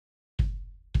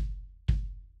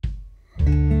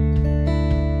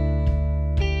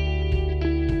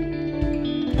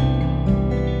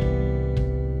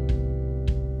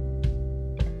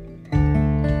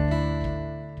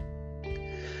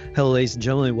ladies and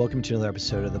gentlemen. Welcome to another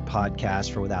episode of the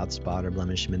podcast for Without Spot or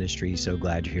Blemish Ministry. So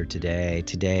glad you're here today.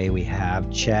 Today we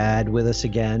have Chad with us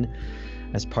again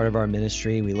as part of our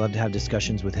ministry. We love to have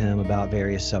discussions with him about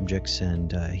various subjects,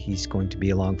 and he's going to be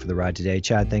along for the ride today.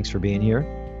 Chad, thanks for being here.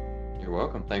 You're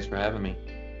welcome. Thanks for having me.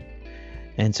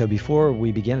 And so before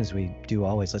we begin, as we do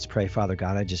always, let's pray. Father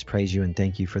God, I just praise you and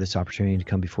thank you for this opportunity to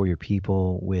come before your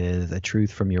people with a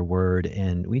truth from your word.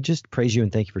 And we just praise you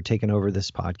and thank you for taking over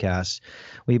this podcast.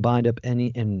 We bind up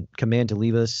any and command to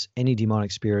leave us any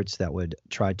demonic spirits that would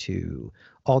try to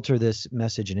alter this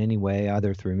message in any way,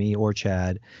 either through me or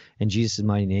Chad. In Jesus'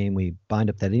 mighty name, we bind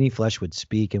up that any flesh would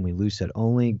speak, and we loose that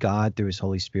only God through his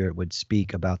Holy Spirit would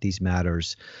speak about these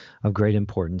matters of great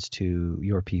importance to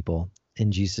your people.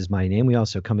 In Jesus' mighty name, we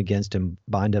also come against and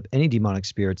bind up any demonic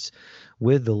spirits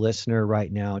with the listener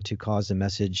right now to cause a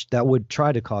message that would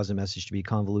try to cause a message to be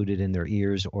convoluted in their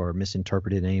ears or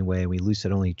misinterpreted in any way. We loose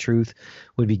that only truth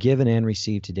would be given and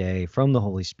received today from the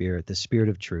Holy Spirit, the Spirit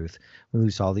of truth. We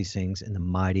loose all these things in the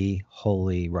mighty,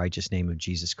 holy, righteous name of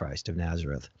Jesus Christ of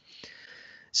Nazareth.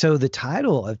 So the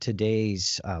title of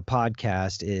today's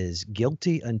podcast is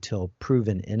Guilty Until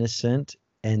Proven Innocent.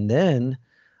 And then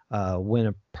when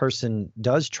a person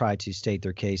does try to state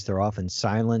their case, they're often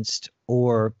silenced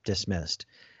or dismissed.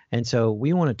 And so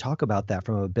we want to talk about that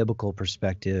from a biblical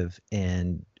perspective.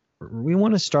 And we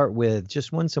want to start with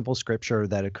just one simple scripture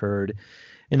that occurred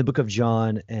in the book of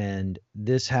John. And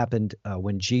this happened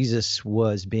when Jesus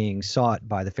was being sought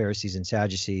by the Pharisees and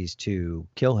Sadducees to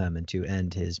kill him and to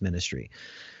end his ministry.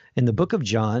 In the book of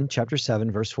John, chapter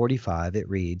 7, verse 45, it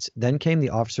reads, "Then came the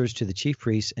officers to the chief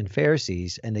priests and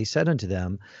Pharisees, and they said unto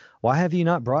them, Why have ye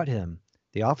not brought him?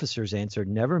 The officers answered,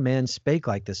 Never man spake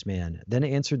like this man. Then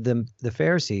answered them the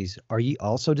Pharisees, Are ye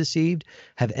also deceived?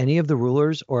 Have any of the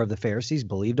rulers or of the Pharisees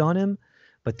believed on him?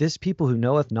 But this people who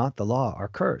knoweth not the law are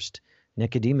cursed.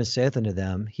 Nicodemus saith unto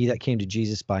them, he that came to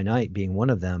Jesus by night, being one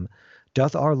of them,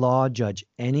 Doth our law judge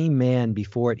any man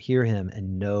before it hear him,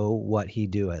 and know what he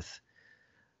doeth?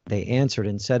 They answered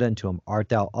and said unto him, Art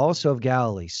thou also of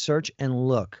Galilee? Search and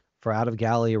look, for out of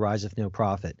Galilee ariseth no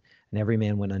prophet. And every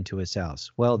man went unto his house.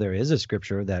 Well, there is a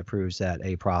scripture that proves that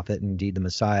a prophet, indeed the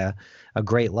Messiah, a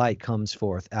great light comes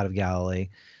forth out of Galilee.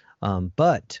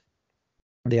 But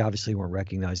they obviously weren't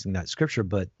recognizing that scripture.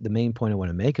 But the main point I want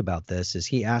to make about this is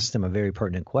he asked them a very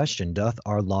pertinent question. Doth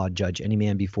our law judge any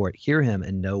man before it hear him,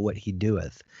 and know what he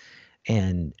doeth?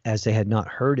 And as they had not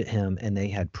heard him, and they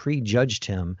had prejudged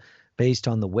him based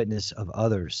on the witness of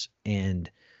others. And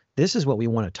this is what we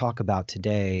want to talk about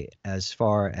today as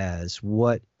far as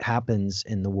what happens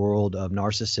in the world of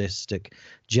narcissistic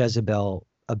Jezebel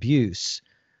abuse.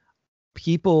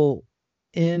 People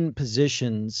in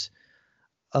positions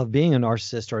of being a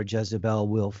narcissist or a Jezebel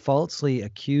will falsely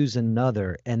accuse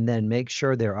another and then make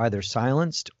sure they're either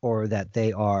silenced or that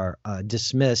they are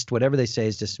dismissed. Whatever they say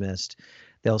is dismissed.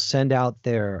 They'll send out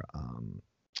their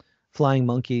flying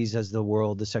monkeys, as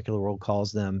the secular world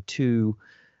calls them, to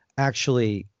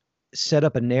actually set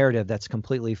up a narrative that's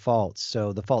completely false.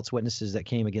 So the false witnesses that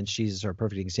came against Jesus are a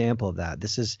perfect example of that.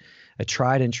 This is a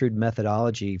tried and true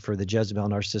methodology for the Jezebel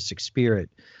narcissistic spirit,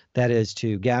 that is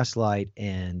to gaslight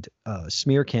and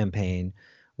smear campaign,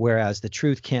 whereas the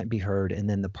truth can't be heard. And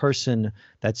then the person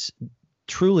that's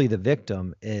truly the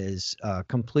victim is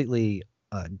completely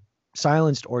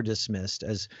silenced or dismissed,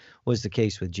 as was the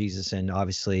case with Jesus. And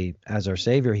obviously, as our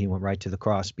Savior, he went right to the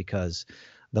cross because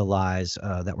the lies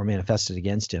that were manifested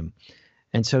against him.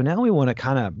 And so now we want to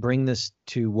kind of bring this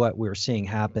to what we're seeing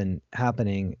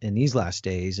happening in these last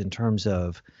days in terms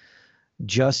of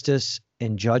justice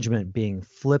and judgment being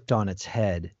flipped on its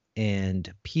head,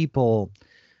 and people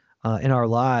in our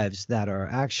lives that are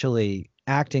actually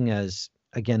acting as,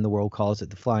 again, the world calls it,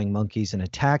 the flying monkeys, and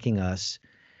attacking us.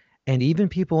 And even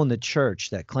people in the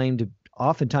church that claim to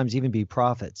oftentimes even be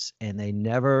prophets, and they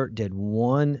never did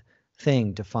one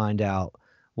thing to find out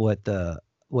what the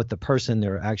person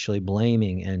they're actually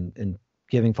blaming and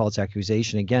giving false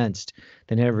accusation against.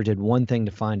 They never did one thing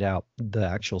to find out the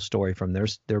actual story from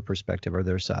their perspective or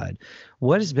their side.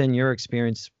 What has been your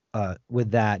experience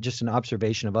with that? Just an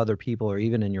observation of other people, or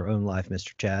even in your own life,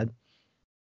 Mr. Chad?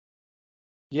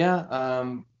 Yeah,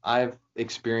 I've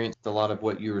experienced a lot of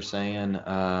what you were saying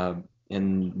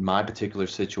in my particular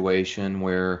situation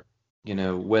where,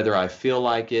 whether I feel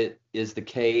like it is the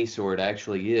case or it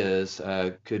actually is,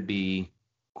 could be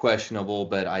questionable.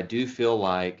 But I do feel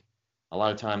like a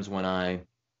lot of times when I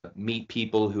meet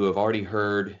people who have already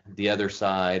heard the other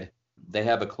side, they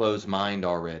have a closed mind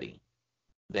already.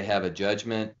 They have a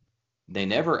judgment. They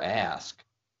never ask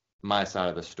my side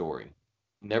of the story.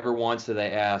 Never once do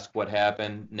they ask what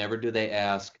happened. Never do they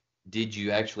ask, did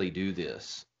you actually do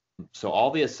this? So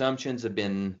all the assumptions have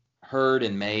been heard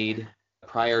and made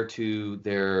prior to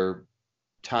their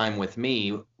time with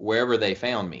me, wherever they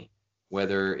found me,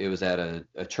 whether it was at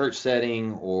a church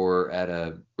setting or at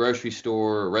a grocery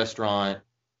store, a restaurant,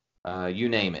 you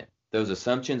name it. Those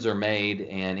assumptions are made,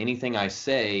 and anything I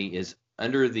say is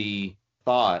under the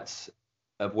thoughts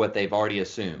of what they've already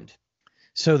assumed.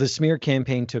 So the smear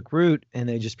campaign took root and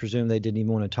they just presumed they didn't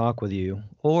even want to talk with you.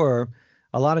 Or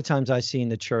a lot of times I see in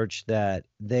the church that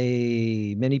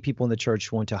many people in the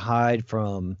church want to hide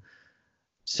from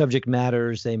subject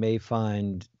matters they may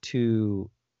find too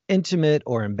intimate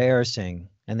or embarrassing.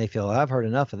 And they feel, I've heard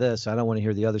enough of this. I don't want to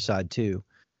hear the other side too.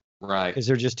 Right. Because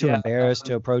they're just too Yeah. embarrassed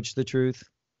to approach the truth.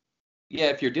 Yeah,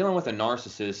 if you're dealing with a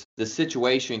narcissist, the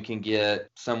situation can get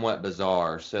somewhat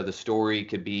bizarre. So the story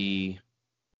could be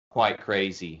quite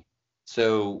crazy.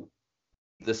 So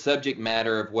the subject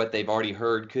matter of what they've already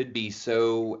heard could be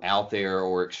so out there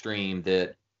or extreme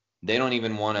that they don't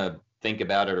even want to think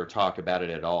about it or talk about it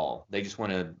at all. They just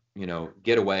want to,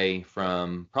 get away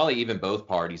from probably even both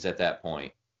parties at that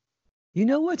point. You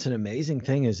know what's an amazing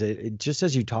thing is it just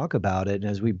as you talk about it,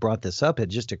 and as we brought this up, it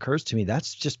just occurs to me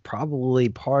that's just probably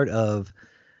part of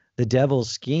the devil's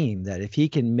scheme, that if he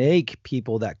can make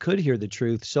people that could hear the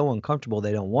truth so uncomfortable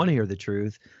they don't want to hear the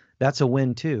truth, that's a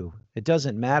win too. It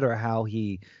doesn't matter how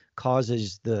he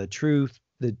causes the truth,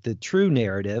 the true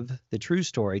narrative, the true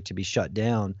story to be shut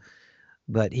down,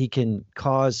 but he can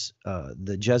cause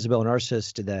the Jezebel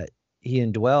narcissist that he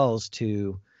indwells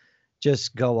to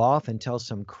just go off and tell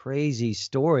some crazy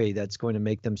story that's going to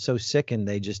make them so sickened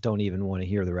they just don't even want to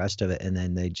hear the rest of it, and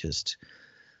then they just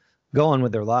go on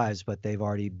with their lives, but they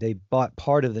bought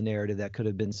part of the narrative that could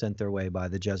have been sent their way by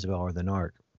the Jezebel or the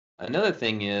narc. Another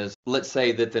thing is, let's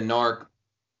say that the narc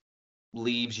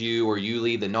leaves you or you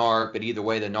leave the narc, but either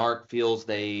way, the narc feels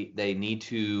they need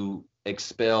to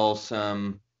expel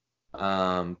some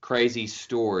crazy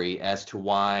story as to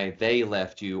why they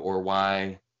left you or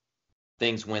why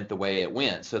things went the way it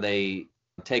went. So they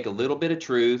take a little bit of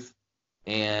truth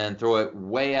and throw it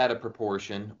way out of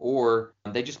proportion, or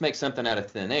they just make something out of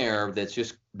thin air that's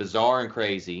just bizarre and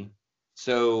crazy.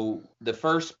 So the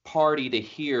first party to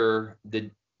hear the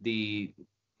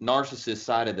narcissist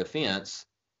side of the fence,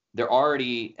 they're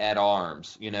already at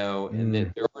arms, and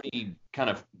they're already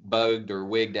kind of bugged or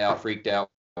wigged out, freaked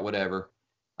out, whatever.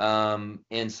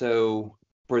 And so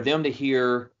for them to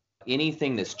hear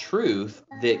anything that's truth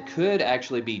that could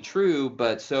actually be true,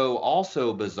 but so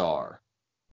also bizarre,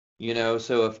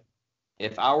 so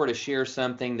if I were to share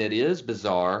something that is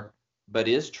bizarre but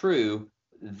is true,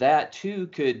 that too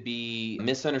could be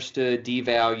misunderstood,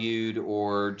 devalued,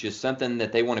 or just something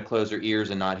that they want to close their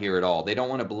ears and not hear at all. They don't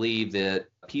want to believe that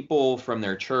people from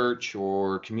their church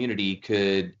or community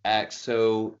could act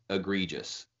so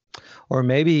egregious. Or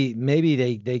maybe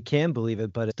they can believe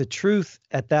it, but the truth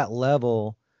at that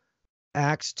level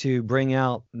acts to bring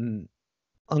out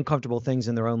uncomfortable things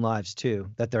in their own lives too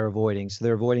that they're avoiding. So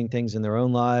they're avoiding things in their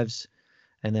own lives.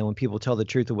 And then when people tell the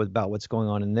truth about what's going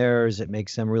on in theirs, it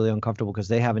makes them really uncomfortable because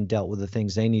they haven't dealt with the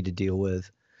things they need to deal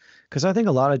with. Because I think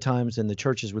a lot of times in the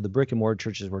churches, with the brick and mortar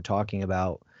churches we're talking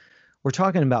about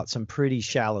some pretty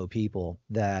shallow people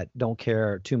that don't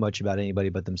care too much about anybody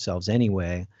but themselves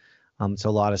anyway. It's a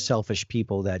lot of selfish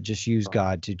people that just use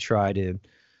God to try to,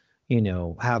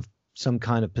 have some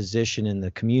kind of position in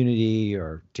the community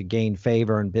or to gain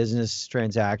favor in business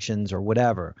transactions or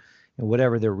whatever, and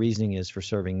whatever their reasoning is for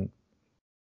serving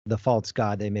the false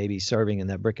god they may be serving in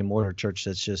that brick and mortar church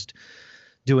that's just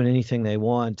doing anything they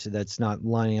want, that's not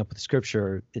lining up with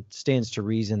scripture. It stands to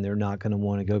reason they're not going to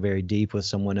want to go very deep with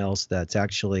someone else that's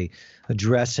actually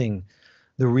addressing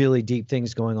the really deep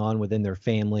things going on within their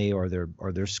family or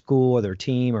their school or their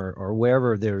team or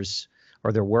wherever there's,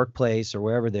 or their workplace or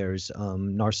wherever there's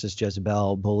narcissist,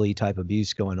 Jezebel, bully type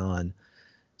abuse going on.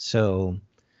 So,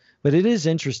 but it is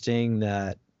interesting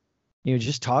that,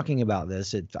 just talking about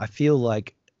this, I feel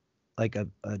like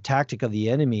a tactic of the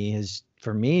enemy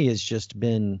for me has just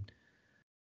been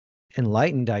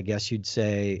enlightened, I guess you'd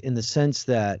say, in the sense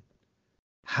that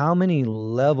how many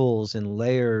levels and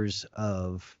layers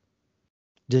of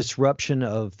disruption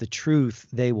of the truth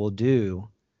they will do,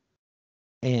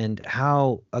 and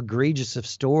how egregious of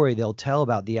story they'll tell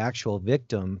about the actual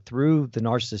victim through the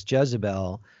narcissist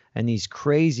Jezebel, and these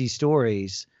crazy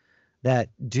stories that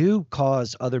do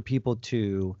cause other people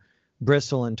to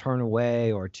bristle and turn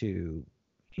away, or to,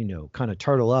 kind of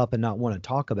turtle up and not want to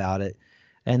talk about it.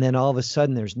 And then all of a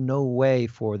sudden there's no way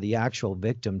for the actual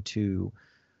victim to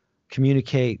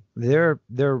communicate their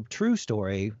true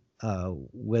story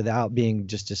without being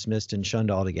just dismissed and shunned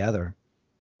altogether.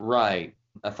 Right.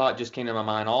 A thought just came to my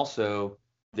mind also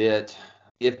that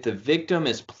if the victim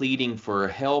is pleading for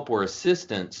help or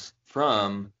assistance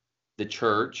from the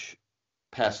church,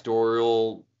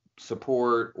 pastoral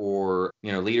support, or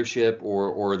leadership,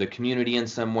 or the community in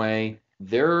some way,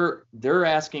 they're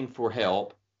asking for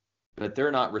help, but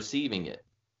they're not receiving it.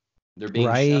 They're being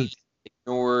shunned, Right.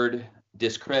 ignored,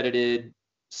 discredited,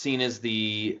 seen as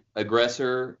the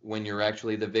aggressor when you're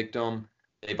actually the victim.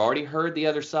 They've already heard the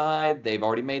other side, they've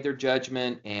already made their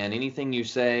judgment, and anything you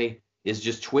say is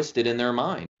just twisted in their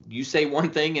mind. You say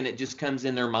one thing and it just comes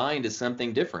in their mind as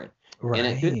something different. And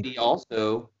it could Right. be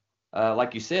also,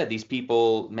 like you said, these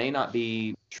people may not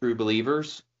be true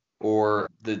believers, or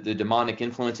the demonic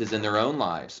influences in their own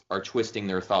lives are twisting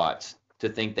their thoughts to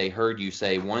think they heard you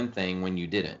say one thing when you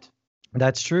didn't.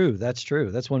 That's true. That's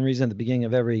true. That's one reason at the beginning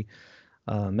of every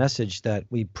message that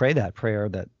we pray that prayer,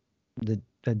 that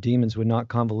the demons would not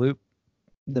convolute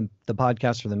the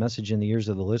podcast or the message in the ears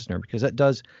of the listener, because that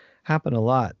does happen a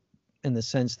lot, in the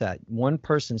sense that one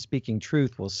person speaking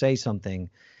truth will say something,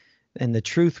 and the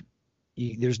truth,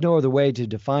 there's no other way to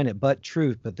define it but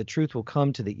truth, but the truth will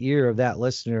come to the ear of that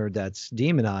listener that's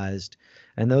demonized,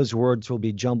 and those words will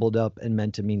be jumbled up and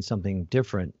meant to mean something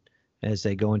different as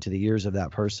they go into the ears of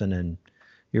that person. And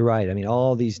you're right. I mean,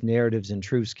 all these narratives and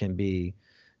truths can be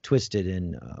twisted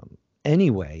in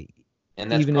any way.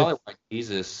 And that's Even if, probably why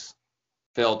Jesus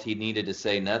felt he needed to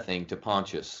say nothing to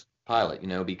Pontius Pilate,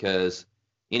 because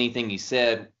anything he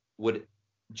said would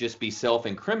just be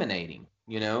self-incriminating.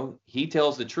 He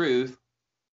tells the truth,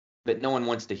 but no one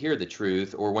wants to hear the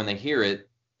truth, or when they hear it,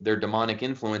 their demonic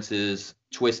influences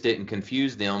twist it and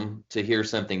confuse them to hear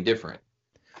something different.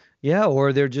 yeah,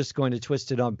 or they're just going to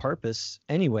twist it on purpose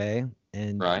anyway.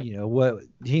 And, Right. What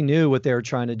he knew what they were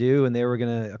trying to do, and they were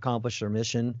going to accomplish their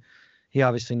mission. He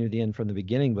obviously knew the end from the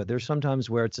beginning, but there's sometimes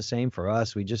where it's the same for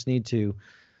us. We just need to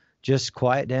just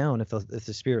quiet down if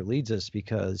the Spirit leads us,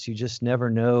 because you just never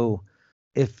know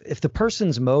if the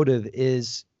person's motive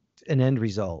is an end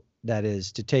result, that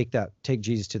is to take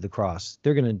Jesus to the cross.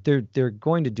 They're going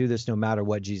to do this no matter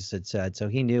what Jesus had said. So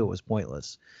he knew it was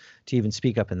pointless to even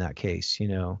speak up in that case,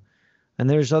 And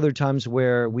there's other times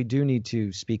where we do need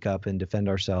to speak up and defend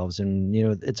ourselves, and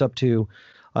it's up to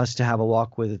us to have a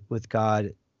walk with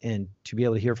God, and to be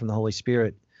able to hear from the Holy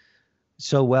Spirit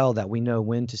so well that we know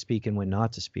when to speak and when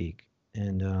not to speak.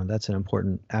 And that's an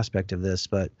important aspect of this.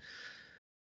 But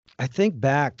I think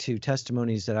back to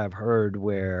testimonies that I've heard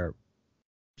where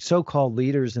so-called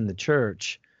leaders in the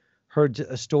church heard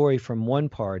a story from one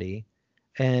party,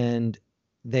 and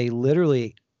they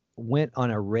literally went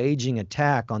on a raging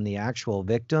attack on the actual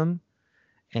victim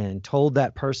and told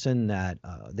that person that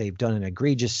they've done an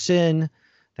egregious sin,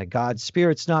 that God's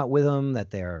Spirit's not with them, that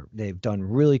they've done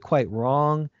really quite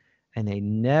wrong. And they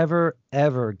never,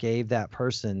 ever gave that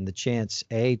person the chance,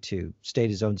 to state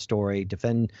his own story,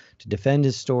 to defend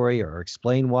his story, or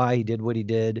explain why he did what he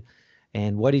did.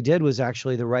 And what he did was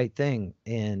actually the right thing.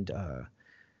 And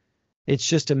it's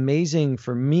just amazing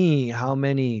for me how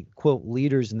many, quote,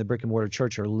 leaders in the brick and mortar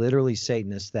church are literally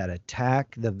Satanists that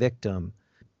attack the victim,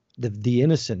 the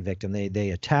innocent victim. They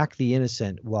attack the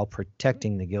innocent while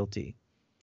protecting the guilty.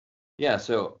 Yeah,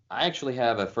 so I actually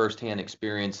have a firsthand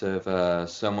experience of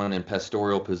someone in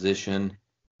pastoral position.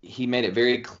 He made it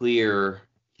very clear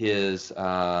his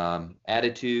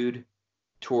attitude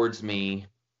towards me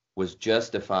was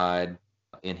justified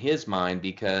in his mind,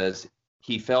 because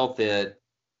he felt that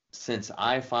since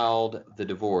I filed the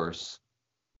divorce,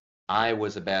 I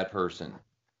was a bad person.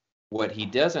 What he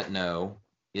doesn't know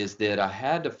is that I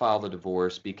had to file the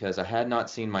divorce because I had not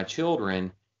seen my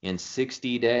children in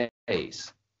 60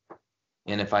 days.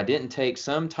 And if I didn't take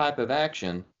some type of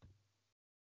action,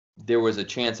 there was a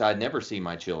chance I'd never see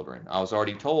my children. I was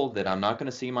already told that I'm not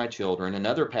going to see my children.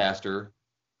 Another pastor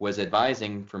was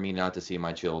advising for me not to see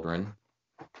my children.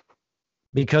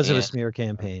 Because of a smear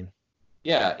campaign.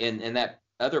 Yeah, and that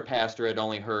other pastor had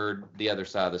only heard the other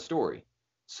side of the story.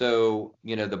 So,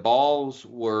 the balls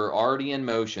were already in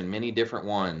motion, many different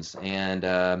ones. And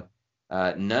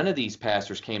none of these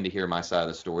pastors came to hear my side of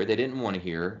the story. They didn't want to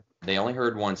hear. They only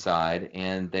heard one side,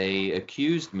 and they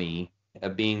accused me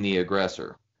of being the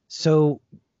aggressor. So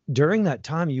during that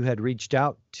time, you had reached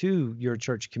out to your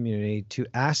church community to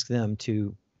ask them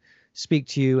to speak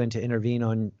to you and to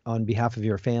intervene on behalf of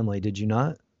your family, did you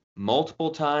not?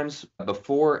 Multiple times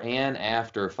before and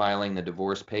after filing the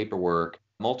divorce paperwork,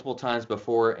 multiple times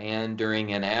before and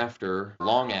during and after,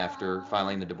 long after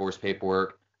filing the divorce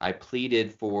paperwork, I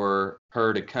pleaded for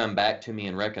her to come back to me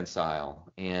and reconcile,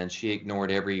 and she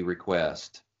ignored every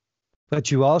request.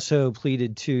 But you also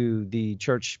pleaded to the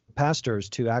church pastors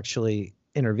to actually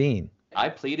intervene. I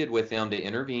pleaded with them to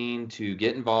intervene, to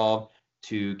get involved.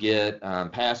 to get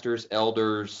pastors,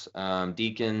 elders,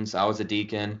 deacons. I was a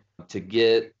deacon, to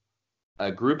get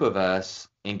a group of us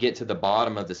and get to the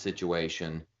bottom of the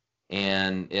situation.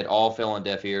 And it all fell on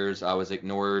deaf ears. I was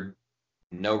ignored,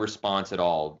 no response at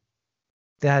all.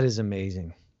 That is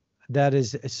amazing. That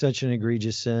is such an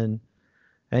egregious sin.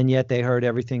 And yet they heard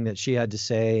everything that she had to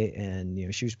say.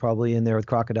 And, she was probably in there with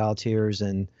crocodile tears,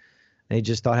 and they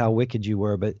just thought how wicked you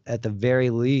were. But at the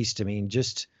very least, I mean,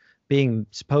 just being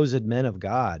supposed men of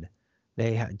God,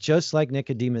 just like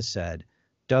Nicodemus said,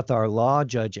 doth our law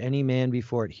judge any man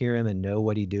before it hear him and know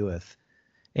what he doeth?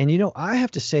 And, I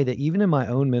have to say that even in my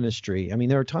own ministry, I mean,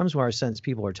 there are times where I sense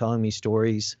people are telling me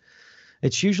stories.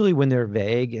 It's usually when they're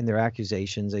vague in their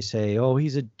accusations. They say, oh,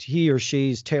 he or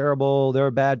she's terrible, they're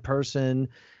a bad person,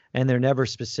 and they're never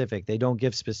specific. They don't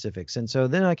give specifics. And so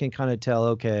then I can kind of tell,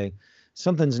 okay,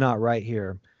 something's not right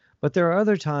here. But there are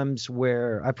other times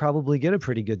where I probably get a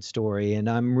pretty good story, and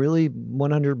I'm really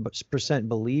 100%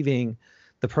 believing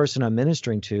the person I'm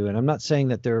ministering to. And I'm not saying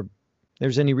that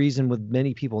there's any reason with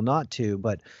many people not to,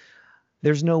 but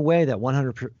there's no way that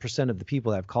 100% of the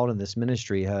people that I've called in this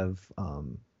ministry have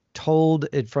told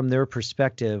it from their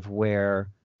perspective where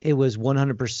it was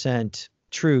 100%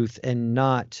 truth and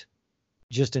not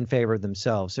just in favor of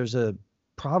themselves. There's a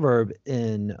proverb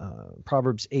in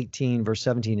Proverbs 18, verse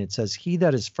 17. It says, he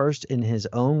that is first in his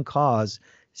own cause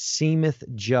seemeth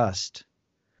just.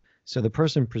 So the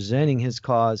person presenting his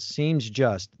cause seems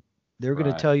just. They're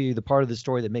going to tell you the part of the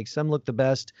story that makes them look the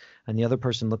best and the other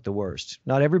person look the worst.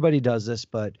 Not everybody does this,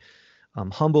 but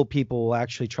humble people will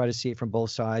actually try to see it from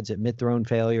both sides, admit their own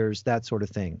failures, that sort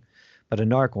of thing. But a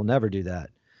narc will never do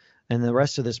that. And the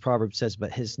rest of this proverb says,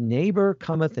 but his neighbor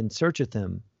cometh and searcheth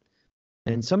him.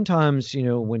 And sometimes,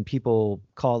 when people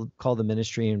call the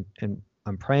ministry and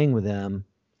I'm praying with them,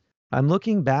 I'm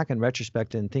looking back in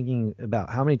retrospect and thinking about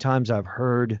how many times I've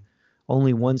heard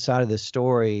only one side of the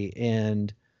story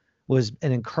and was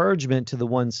an encouragement to the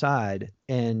one side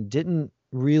and didn't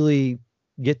really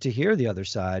get to hear the other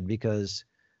side because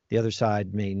the other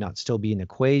side may not still be an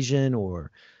equation, or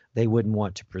they wouldn't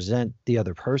want to present the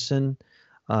other person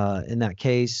in that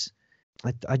case.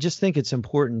 I just think it's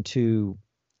important to,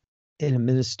 in a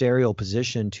ministerial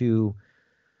position, to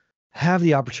have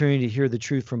the opportunity to hear the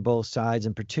truth from both sides,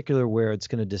 in particular where it's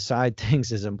going to decide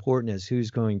things as important as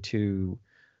who's going to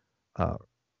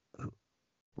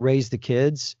raise the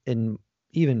kids. And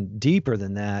even deeper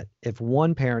than that, if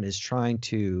one parent is trying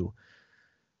to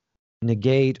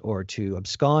negate or to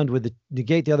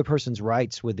negate the other person's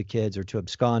rights with the kids, or to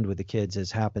abscond with the kids,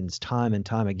 as happens time and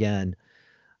time again,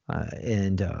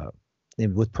 and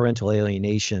with parental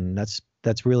alienation,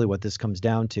 that's really what this comes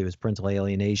down to, is parental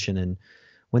alienation. And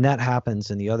when that happens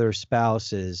and the other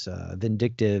spouse is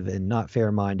vindictive and not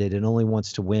fair-minded and only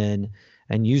wants to win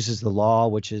and uses the law,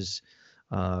 which is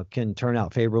can turn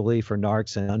out favorably for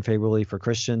narcs and unfavorably for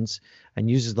Christians, and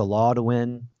uses the law to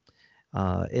win,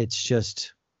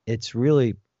 it's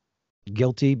really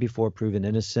guilty before proven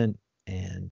innocent.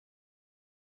 And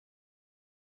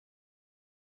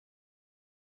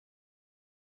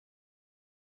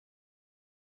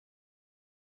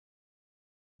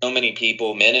so many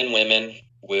people, men and women,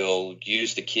 will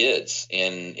use the kids,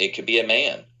 and it could be a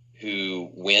man who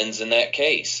wins in that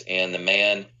case, and the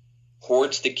man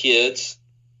hoards the kids,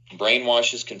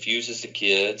 brainwashes, confuses the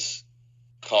kids,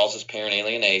 causes parent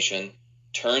alienation,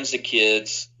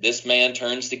 this man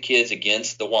turns the kids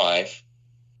against the wife,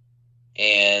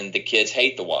 and the kids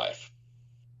hate the wife.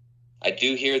 I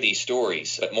do hear these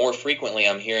stories, but more frequently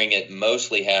I'm hearing it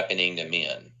mostly happening to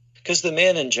men. Because the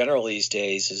man in general these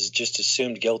days is just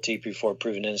assumed guilty before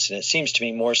proven innocent. It seems to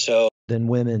me more so than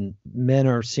women. Men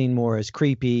are seen more as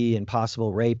creepy and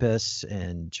possible rapists,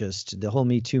 and just the whole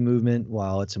Me Too movement,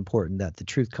 while it's important that the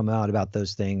truth come out about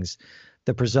those things,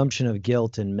 the presumption of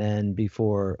guilt in men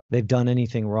before they've done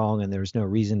anything wrong and there's no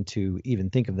reason to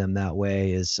even think of them that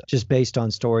way, is just based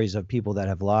on stories of people that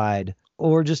have lied,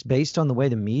 or just based on the way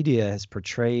the media has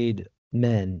portrayed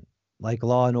men. Like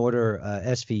Law and Order,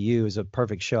 SVU is a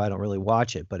perfect show. I don't really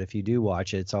watch it, but if you do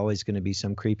watch it, it's always going to be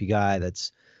some creepy guy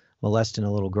that's molesting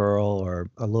a little girl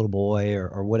or a little boy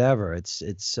or whatever.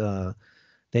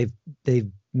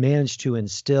 They've managed to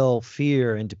instill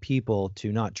fear into people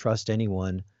to not trust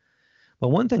anyone. But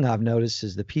one thing I've noticed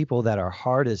is the people that are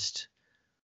hardest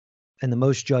and the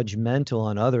most judgmental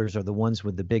on others are the ones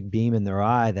with the big beam in their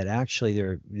eye, that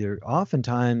actually they're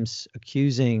oftentimes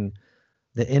accusing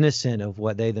the innocent of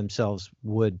what they themselves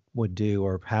would do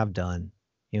or have done.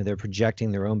 They're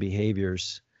projecting their own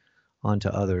behaviors onto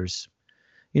others.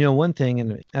 One thing,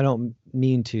 and I don't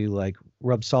mean to like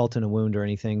rub salt in a wound or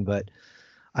anything, but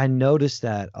I noticed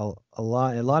that a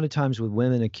lot of times with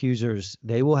women accusers,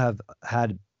 they will have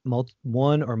had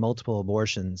one or multiple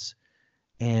abortions,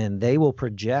 and they will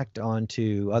project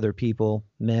onto other people,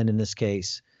 men in this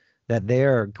case, that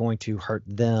they're going to hurt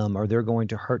them or they're going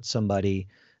to hurt somebody,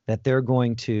 that they're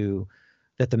going to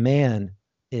that the man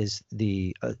is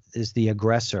the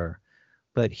aggressor.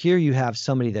 But here you have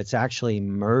somebody that's actually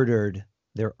murdered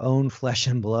their own flesh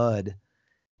and blood,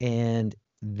 and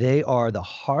they are the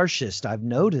harshest. I've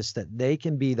noticed that they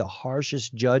can be the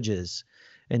harshest judges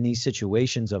in these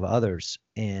situations of others.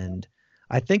 And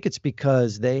I think it's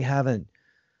because they haven't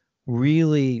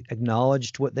really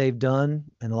acknowledged what they've done.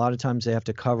 And a lot of times they have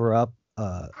to cover up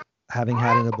having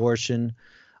had an abortion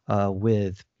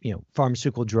with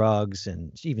pharmaceutical drugs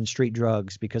and even street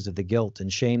drugs because of the guilt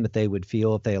and shame that they would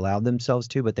feel if they allowed themselves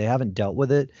to, but they haven't dealt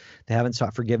with it. They haven't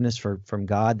sought forgiveness from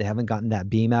God. They haven't gotten that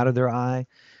beam out of their eye,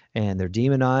 and they're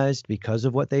demonized because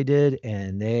of what they did,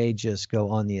 and they just go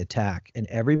on the attack. And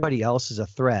everybody else is a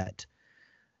threat,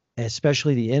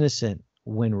 especially the innocent,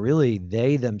 when really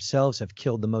they themselves have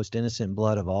killed the most innocent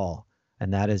blood of all,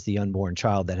 and that is the unborn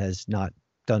child that has not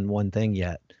done one thing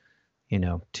yet,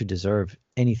 to deserve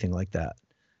anything like that.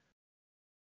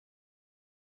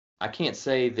 I can't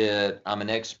say that I'm an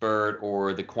expert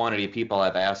or the quantity of people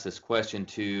I've asked this question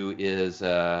to is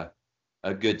a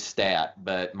good stat,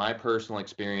 but my personal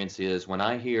experience is when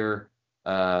I hear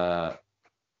a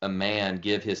man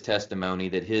give his testimony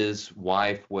that his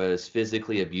wife was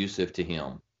physically abusive to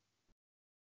him,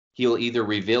 he'll either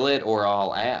reveal it or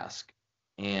I'll ask,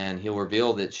 and he'll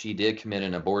reveal that she did commit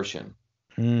an abortion.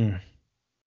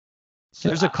 So,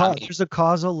 there's a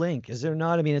causal link, is there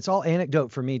not? I mean, it's all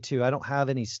anecdote for me too. I don't have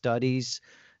any studies,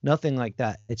 nothing like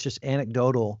that. It's just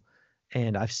anecdotal,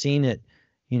 and I've seen it,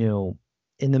 in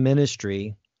the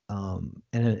ministry, and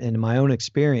in my own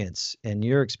experience, and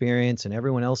your experience, and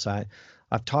everyone else I've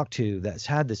talked to that's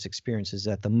had this experience, is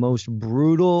that the most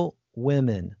brutal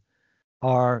women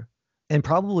are, and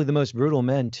probably the most brutal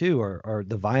men too, are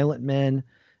the violent men,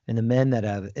 and the men that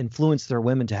have influenced their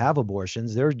women to have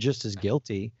abortions. They're just as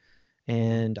guilty.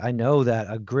 And I know that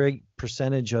a great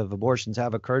percentage of abortions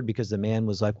have occurred because the man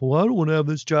was like, well, I don't want to have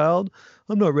this child.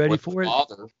 I'm not ready for it. The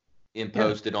father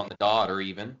imposed it on the daughter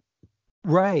even.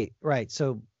 Right.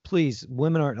 So please,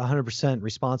 women aren't 100%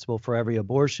 responsible for every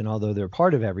abortion, although they're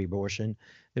part of every abortion.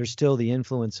 There's still the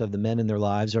influence of the men in their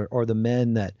lives, or the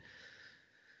men that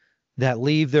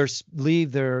leave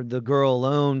the girl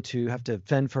alone to have to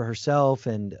fend for herself,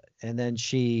 and then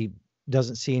she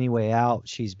doesn't see any way out.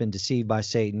 She's been deceived by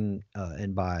Satan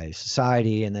and by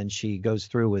society, and then she goes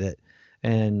through with it,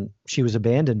 and she was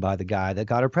abandoned by the guy that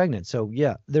got her pregnant. So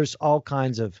yeah, there's all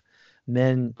kinds of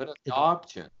men. But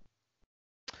adoption,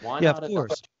 why yeah,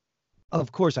 not?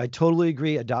 Of course, I totally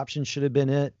agree. Adoption should have been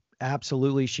it.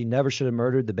 Absolutely, she never should have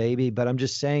murdered the baby. But I'm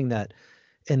just saying that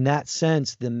in that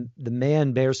sense, the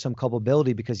man bears some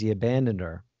culpability because he abandoned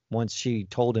her once she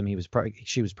told him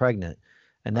she was pregnant,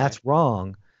 and that's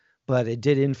wrong. But it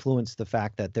did influence the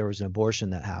fact that there was an abortion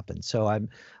that happened. So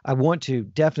I want to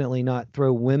definitely not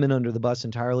throw women under the bus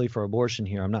entirely for abortion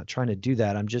here. I'm not trying to do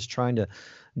that. I'm just trying to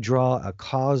draw a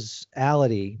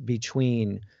causality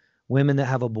between women that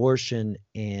have abortion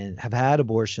and have had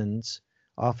abortions.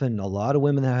 Often a lot of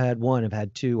women that have had one have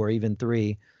had two or even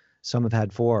three. Some have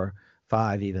had 4,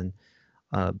 5 even.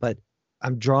 But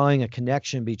I'm drawing a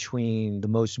connection between the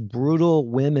most brutal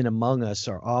women among us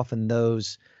are often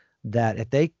those that if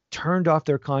they turned off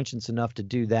their conscience enough to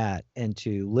do that and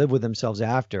to live with themselves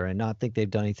after and not think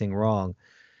they've done anything wrong,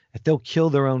 if they'll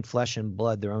kill their own flesh and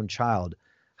blood, their own child,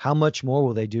 how much more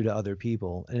will they do to other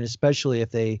people? And especially if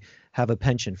they have a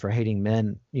penchant for hating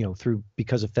men,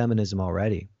 because of feminism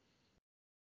already.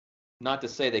 Not to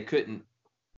say they couldn't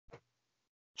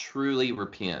truly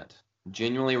repent,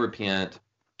 genuinely repent,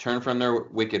 turn from their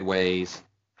wicked ways,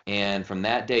 and from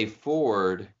that day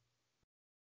forward,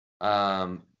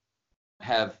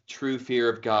 have true fear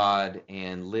of God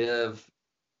and live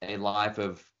a life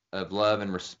of love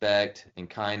and respect and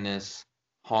kindness,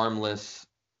 harmless,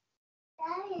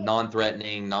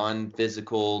 non-threatening,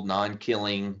 non-physical,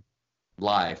 non-killing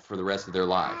life for the rest of their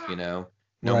life, no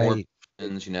more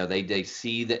sins, they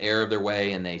see the error of their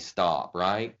way and they stop,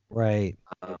 right? Right.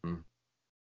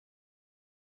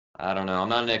 I don't know. I'm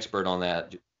not an expert on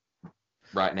that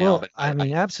right now. Well, But I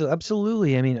mean,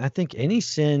 absolutely. I mean, I think any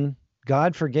sin,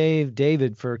 God forgave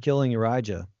David for killing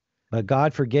Uriah, but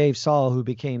God forgave Saul, who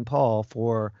became Paul,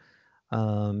 for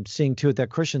seeing to it that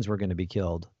Christians were going to be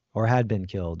killed or had been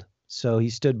killed. So he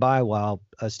stood by while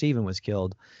Stephen was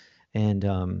killed and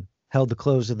held the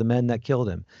clothes of the men that killed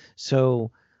him.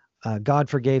 So God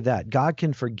forgave that. God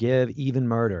can forgive even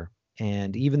murder.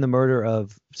 and even the murder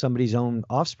of somebody's own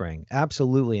offspring.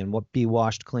 Absolutely, and what be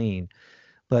washed clean.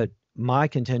 But my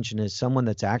contention is someone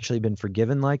that's actually been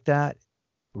forgiven like that,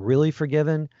 really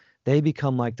forgiven, they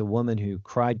become like the woman who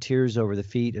cried tears over the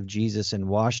feet of Jesus and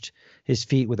washed his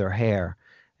feet with her hair.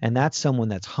 And that's someone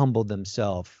that's humbled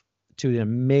themselves to an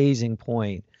amazing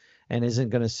point and isn't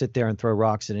going to sit there and throw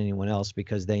rocks at anyone else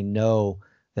because they know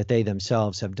that they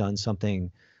themselves have done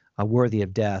something worthy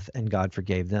of death and God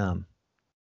forgave them.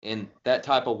 And that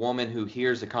type of woman who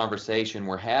hears a conversation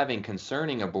we're having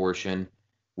concerning abortion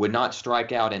would not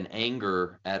strike out in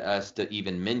anger at us to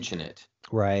even mention it.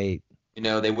 Right.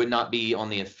 They would not be on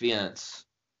the offense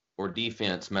or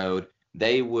defense mode.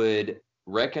 They would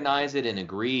recognize it and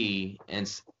agree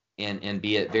and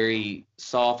be at very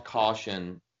soft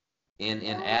caution and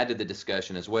add to the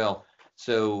discussion as well.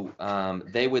 So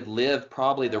they would live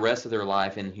probably the rest of their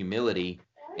life in humility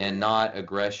and not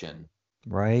aggression.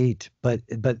 Right. But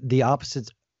the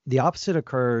opposite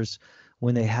occurs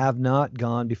when they have not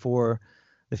gone before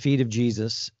the feet of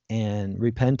Jesus and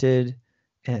repented,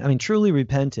 and I mean truly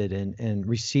repented and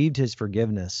received his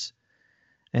forgiveness.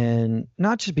 And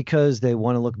not just because they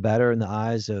want to look better in the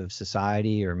eyes of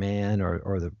society or man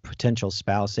or the potential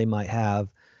spouse they might have,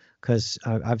 because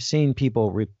I've seen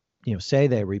people say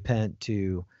they repent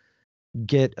to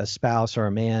get a spouse or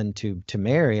a man to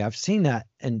marry. I've seen that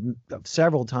and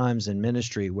several times in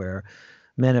ministry where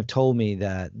men have told me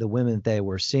that the women that they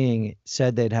were seeing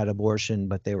said they'd had abortion,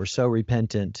 but they were so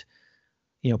repentant,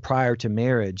 prior to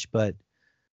marriage. But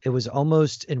it was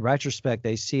almost in retrospect,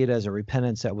 they see it as a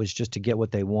repentance that was just to get what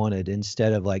they wanted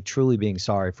instead of like truly being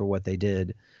sorry for what they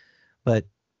did. But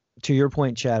to your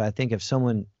point, Chad, I think if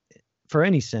someone, for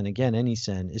any sin, again, any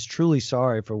sin, is truly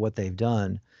sorry for what they've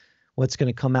done, what's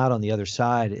going to come out on the other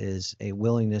side is a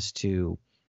willingness to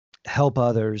help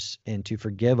others and to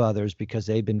forgive others because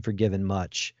they've been forgiven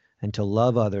much, and to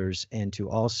love others and to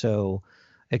also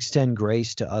extend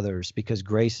grace to others because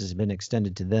grace has been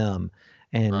extended to them.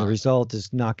 And the result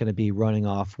is not going to be running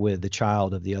off with the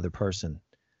child of the other person,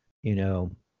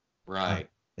 Right.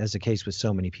 As the case with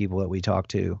so many people that we talk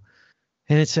to.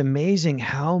 And it's amazing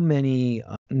how many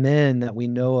men that we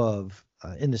know of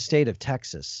in the state of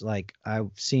Texas. Like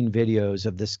I've seen videos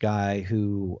of this guy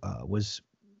who was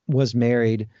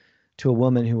married to a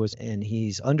woman and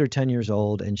he's under 10 years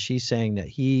old, and she's saying that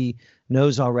he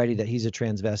knows already that he's a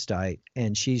transvestite,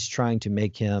 and she's trying to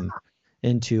make him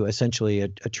into essentially a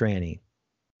tranny.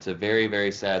 It's a very,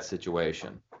 very sad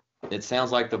situation. It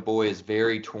sounds like the boy is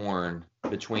very torn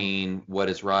between what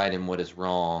is right and what is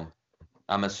wrong.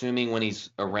 I'm assuming when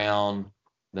he's around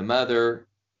the mother,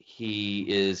 he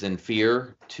is in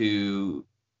fear to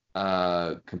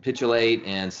capitulate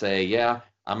and say, yeah,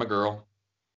 I'm a girl,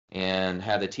 and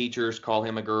have the teachers call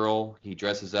him a girl. He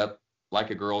dresses up like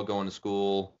a girl going to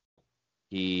school.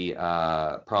 He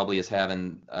probably is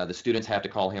having the students have to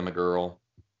call him a girl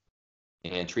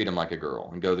and treat him like a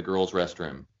girl and go to the girls'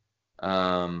 restroom.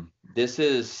 This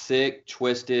is sick,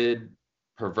 twisted,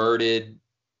 perverted,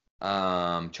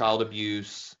 child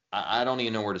abuse. I don't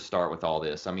even know where to start with all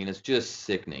this. I mean, it's just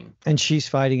sickening. And she's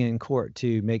fighting in court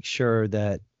to make sure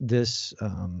that this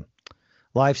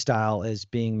lifestyle is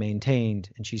being maintained.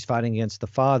 And she's fighting against the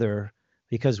father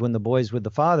because when the boy's with the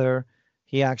father,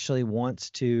 he actually wants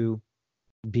to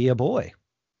be a boy.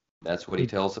 That's what he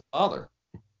tells the father.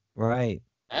 Right.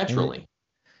 Naturally.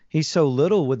 He's so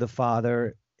little with the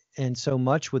father and so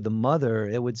much with the mother.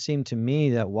 It would seem to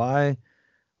me that why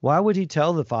would he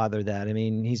tell the father that? I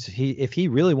mean, if he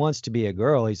really wants to be a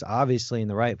girl, he's obviously in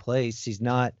the right place. He's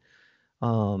not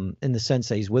in the sense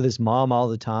that he's with his mom all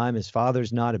the time. His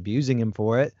father's not abusing him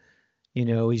for it.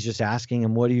 He's just asking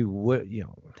him,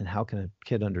 and how can a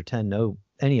kid under 10 know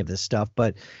any of this stuff?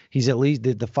 But he's at least,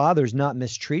 the father's not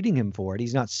mistreating him for it.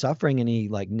 He's not suffering any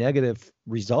like negative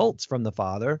results from the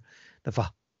father.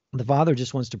 The father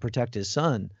just wants to protect his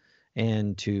son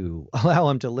and to allow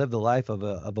him to live the life of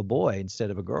a boy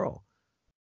instead of a girl.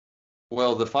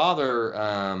 Well, the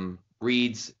father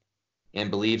reads and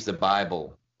believes the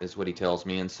Bible, is what he tells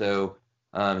me. And so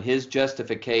his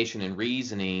justification and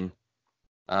reasoning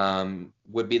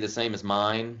would be the same as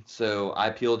mine. So I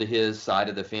appeal to his side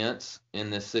of the fence in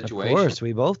this situation. Of course,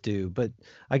 we both do. But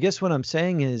I guess what I'm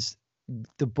saying is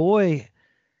the boy,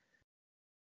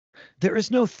 there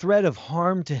is no threat of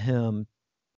harm to him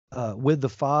with the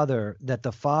father, that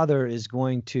the father is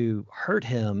going to hurt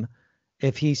him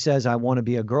if he says, I want to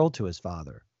be a girl to his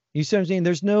father. You see what I'm saying?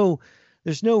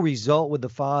 There's no result with the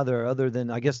father other than,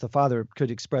 I guess the father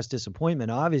could express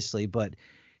disappointment, obviously, but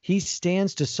he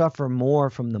stands to suffer more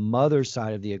from the mother's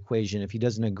side of the equation if he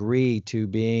doesn't agree to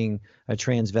being a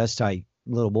transvestite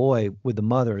little boy with the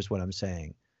mother, is what I'm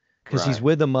saying. because he's Right.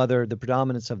 with the mother the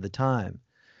predominance of the time.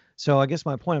 So I guess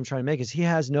my point I'm trying to make is he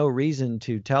has no reason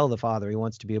to tell the father he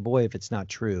wants to be a boy if it's not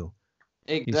true.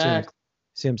 You Exactly.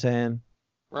 see what I'm saying?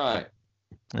 Right.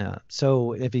 Yeah.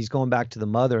 So if he's going back to the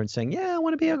mother and saying, "Yeah, I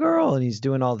want to be a girl," and he's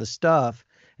doing all this stuff,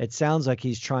 it sounds like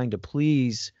he's trying to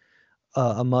please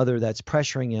a mother that's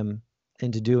pressuring him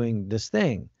into doing this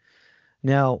thing.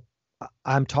 Now,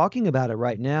 I'm talking about it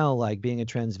right now like being a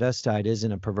transvestite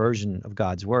isn't a perversion of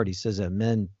God's word. He says that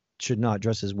men should not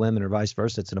dress as women or vice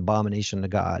versa. It's an abomination to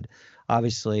God.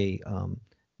 Obviously,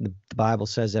 the Bible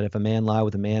says that if a man lie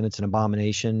with a man, it's an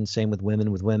abomination. Same with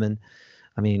women with women.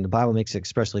 I mean, the Bible makes it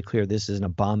expressly clear this is an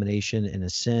abomination and a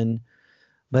sin.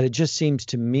 But it just seems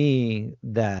to me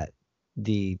that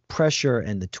the pressure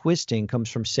and the twisting comes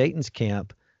from Satan's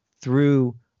camp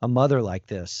through a mother like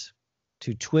this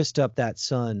to twist up that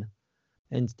son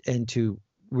and to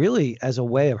really as a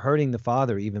way of hurting the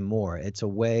father even more. It's a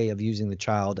way of using the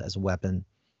child as a weapon.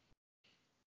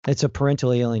 It's a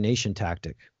parental alienation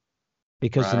tactic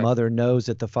because the Right. mother knows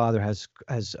that the father has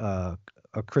a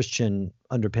Christian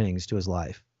underpinnings to his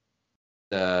life.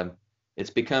 It's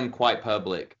become quite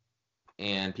public,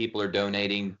 and people are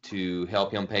donating to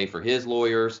help him pay for his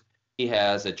lawyers. He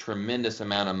has a tremendous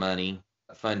amount of money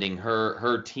funding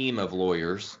her team of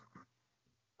lawyers,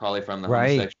 probably from the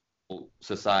Right. homosexual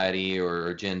society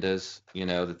or agendas,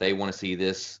 that they want to see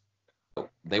this,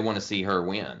 they want to see her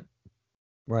win.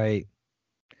 Right.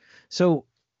 So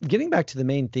getting back to the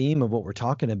main theme of what we're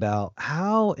talking about,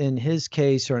 how in his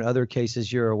case or in other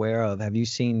cases you're aware of, have you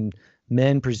seen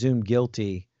men presumed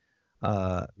guilty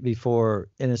before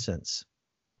innocence?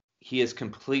 He is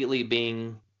completely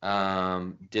being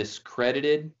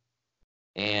discredited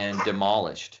and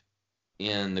demolished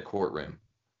in the courtroom.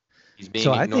 He's being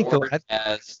So I think ignored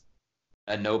as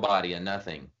a nobody, a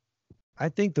nothing. I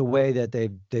think the way that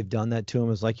they've done that to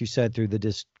him is, like you said, through the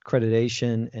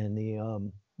discreditation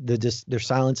and they're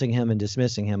silencing him and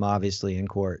dismissing him, obviously, in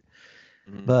court.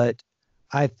 Mhm. But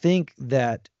I think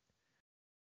that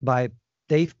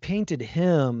they've painted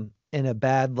him in a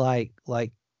bad light,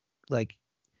 like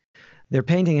they're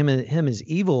painting him as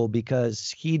evil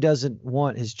because he doesn't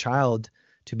want his child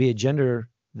to be a gender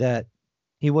that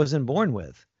he wasn't born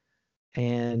with,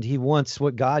 and he wants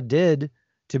what God did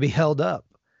to be held up,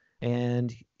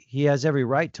 and he has every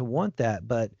right to want that,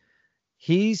 but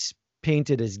he's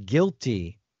painted as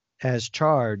guilty as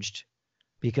charged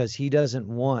because he doesn't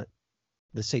want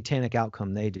the satanic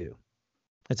outcome they do.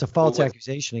 It's a Well, false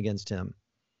accusation against him.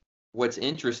 what's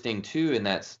interesting too in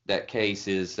that case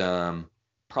is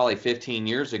probably 15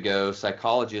 years ago,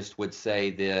 psychologists would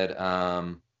say that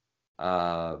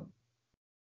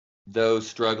those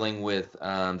struggling with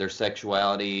their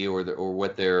sexuality or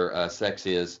what their sex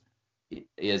is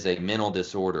a mental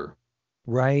disorder.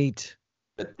 Right.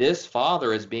 But this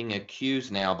father is being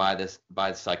accused now by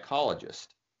the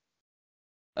psychologist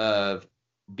of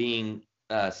being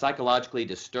psychologically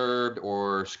disturbed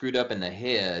or screwed up in the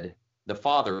head. The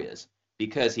father is,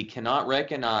 because he cannot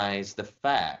recognize the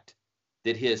fact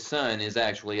that his son is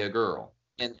actually a girl,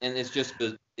 and it's just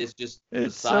It's so on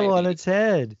society. its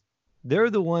head.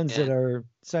 They're the ones that And are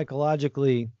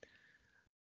psychologically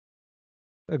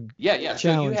yeah. So you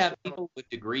challenged. have people with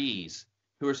degrees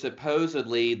who are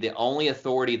supposedly the only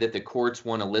authority that the courts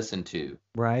want to listen to.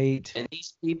 Right. And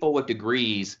these people with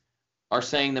degrees are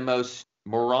saying the most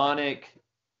moronic,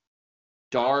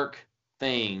 dark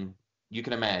thing you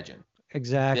can imagine. That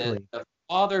Exactly. the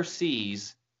father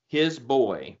sees his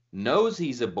boy, knows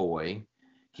he's a boy,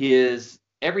 his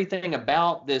everything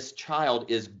about this child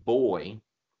is boy,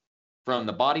 from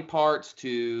the body parts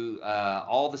to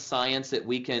all the science that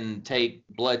we can take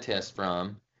blood tests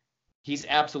from. He's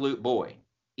absolute boy.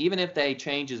 Even if they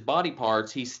change his body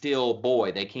parts, he's still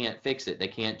boy. They can't fix it. They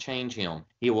can't change him.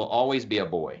 He will always be a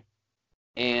boy.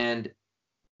 And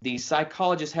the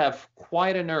psychologists have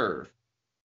quite a nerve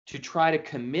to try to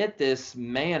commit this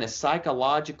man as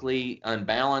psychologically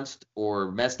unbalanced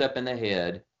or messed up in the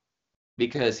head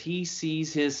because he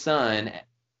sees his son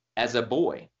as a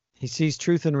boy. He sees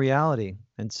truth and reality.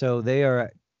 And so they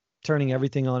are turning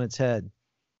everything on its head.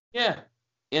 Yeah.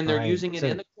 And they're Right. using it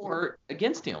in the court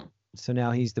against him. So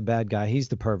now he's the bad guy. He's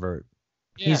the pervert.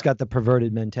 He's Yeah. got the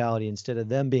perverted mentality instead of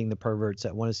them being the perverts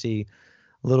that want to see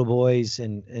little boys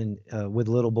and with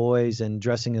little boys and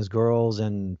dressing as girls,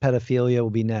 and pedophilia will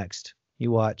be next.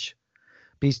 You watch.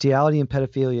 Bestiality and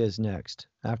pedophilia is next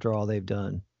after all they've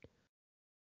done.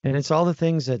 And it's all the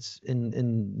things that's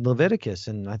in Leviticus,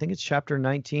 and I think it's chapter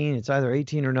 19. It's either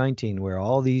 18 or 19 where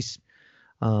all these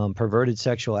perverted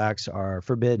sexual acts are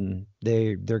forbidden.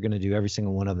 They're going to do every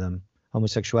single one of them.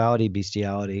 Homosexuality,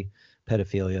 bestiality,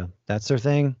 pedophilia. That's their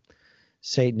thing.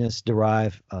 Satanists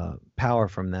derive power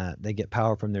from that. They get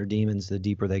power from their demons the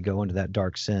deeper they go into that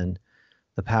dark sin.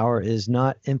 The power is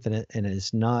not infinite, and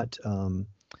it's not and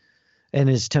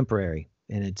is temporary,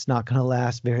 and it's not going to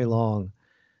last very long.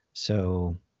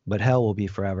 So, but hell will be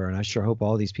forever, and I sure hope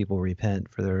all these people repent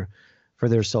for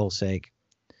their soul's sake.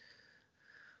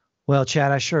 Well,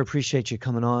 Chad, I sure appreciate you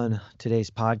coming on today's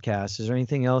podcast. Is there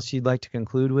anything else you'd like to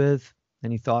conclude with?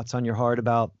 Any thoughts on your heart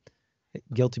about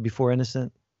guilty before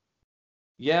innocent?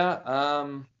 Yeah,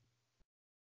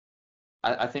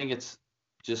 I think it's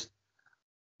just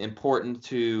important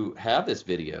to have this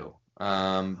video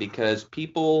because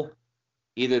people,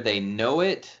 either they know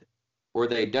it or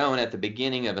they don't. At the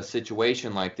beginning of a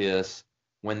situation like this,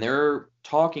 when they're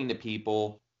talking to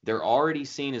people, they're already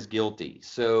seen as guilty.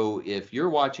 So if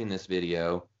you're watching this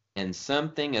video and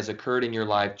something has occurred in your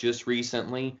life just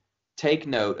recently, take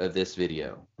note of this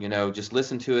video. Just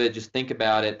listen to it, just think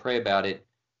about it, pray about it.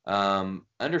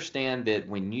 Understand that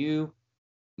when you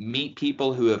meet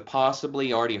people who have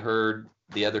possibly already heard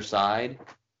the other side,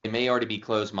 they may already be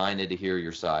closed-minded to hear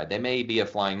your side. They may be a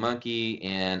flying monkey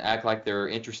and act like they're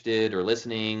interested or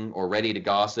listening or ready to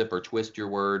gossip or twist your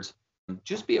words.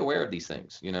 Just be aware of these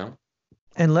things,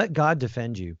 And let God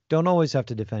defend you. Don't always have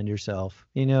to defend yourself.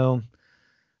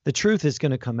 The truth is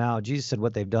going to come out. Jesus said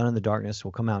what they've done in the darkness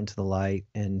will come out into the light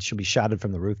and shall be shouted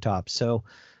from the rooftops. So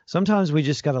sometimes we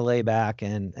just got to lay back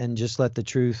and just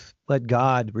let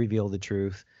God reveal the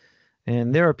truth.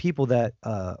 And there are people that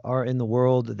are in the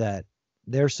world that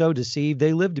they're so deceived.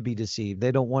 They live to be deceived.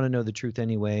 They don't want to know the truth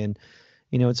anyway. And,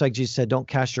 it's like Jesus said, don't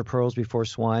cast your pearls before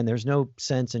swine. There's no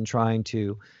sense in trying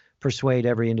to persuade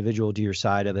every individual to your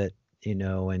side of it,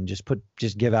 and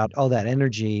just give out all that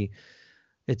energy.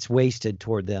 It's wasted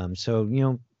toward them. So,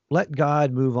 let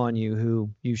God move on you who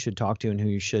you should talk to and who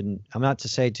you shouldn't. I'm not to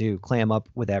say to clam up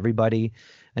with everybody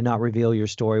and not reveal your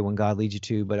story when God leads you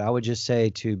to, but I would just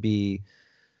say to be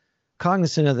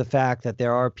cognizant of the fact that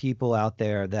there are people out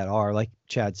there that are, like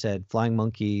Chad said, flying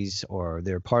monkeys, or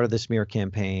they're part of the smear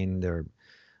campaign. They're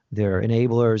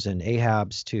enablers and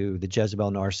Ahabs to the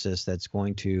Jezebel narcissist that's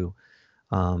going to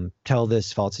tell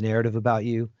this false narrative about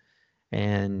you.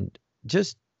 And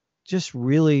just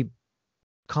really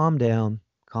calm down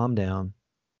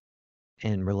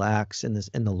and relax in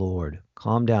the Lord.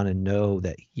 Calm down and know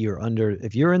that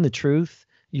if you're in the truth,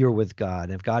 you're with God.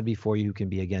 And if God be for you, who can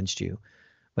be against you?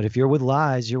 But if you're with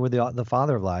lies, you're with the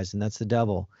father of lies, and that's the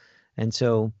devil. And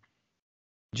so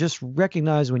just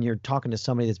recognize when you're talking to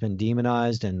somebody that's been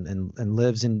demonized and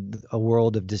lives in a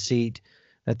world of deceit,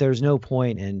 that there's no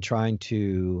point in trying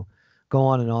to go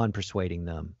on and on persuading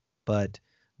them. But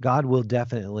God will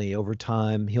definitely, over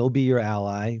time, he'll be your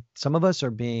ally. This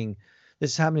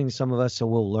is happening to some of us, so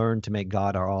we'll learn to make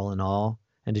God our all in all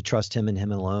and to trust him and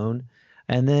him alone.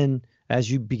 And then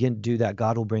as you begin to do that,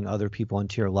 God will bring other people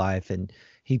into your life, and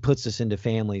he puts us into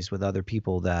families with other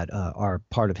people that are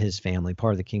part of his family,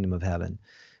 part of the kingdom of heaven.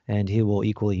 And he will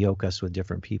equally yoke us with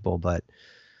different people. But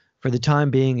for the time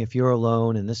being, if you're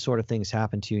alone and this sort of thing's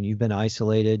happened to you and you've been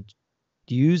isolated,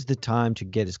 use the time to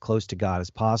get as close to God as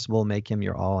possible, make him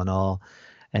your all in all.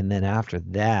 And then after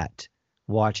that,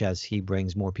 watch as he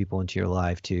brings more people into your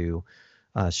life to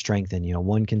strengthen.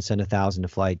 One can send 1,000 to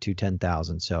flight, 2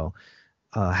 10,000. So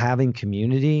having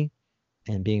community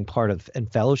and being part of and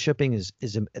fellowshipping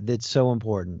it's so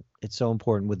important. It's so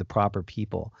important with the proper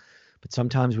people. But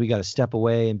sometimes we got to step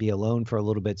away and be alone for a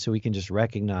little bit so we can just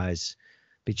recognize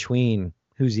between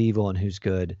who's evil and who's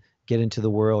good, get into the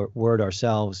word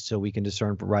ourselves so we can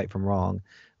discern right from wrong.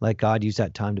 Let God use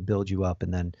that time to build you up,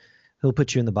 and then he'll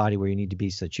put you in the body where you need to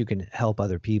be so that you can help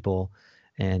other people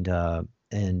and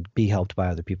be helped by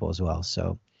other people as well.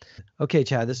 So, okay,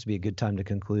 Chad, this would be a good time to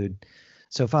conclude.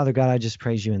 So, Father God, I just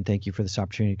praise you and thank you for this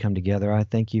opportunity to come together. I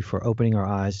thank you for opening our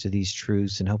eyes to these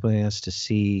truths and helping us to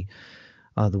see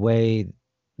the way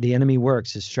the enemy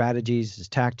works, his strategies, his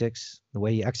tactics, the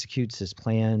way he executes his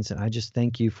plans. And I just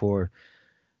thank you for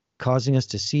causing us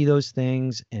to see those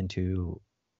things and to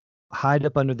hide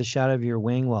up under the shadow of your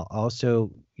wing, while also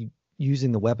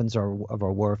using the weapons of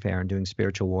our warfare and doing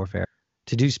spiritual warfare.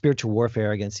 To do spiritual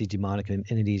warfare against these demonic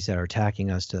entities that are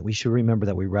attacking us, we should remember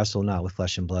that we wrestle not with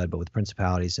flesh and blood, but with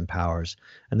principalities and powers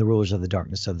and the rulers of the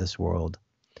darkness of this world.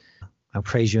 I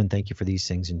praise you and thank you for these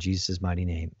things in Jesus' mighty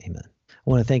name. Amen. I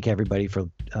want to thank everybody for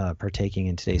partaking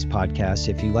in today's podcast.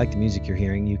 If you like the music you're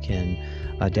hearing, you can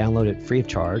download it free of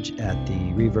charge at the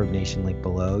Reverb Nation link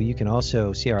below. You can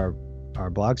also see our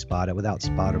blog spot at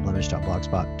withoutspot or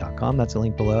blemish.blogspot.com. That's a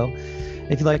link below.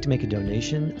 If you'd like to make a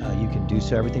donation, you can do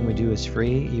so. Everything we do is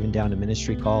free, even down to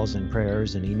ministry calls and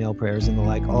prayers and email prayers and the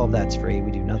like. All of that's free.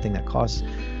 We do nothing that costs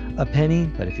a penny,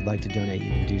 but if you'd like to donate,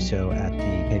 you can do so at the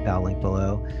PayPal link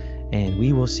below. And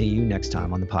we will see you next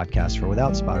time on the podcast for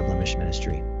Without Spot or Blemish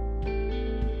Ministry.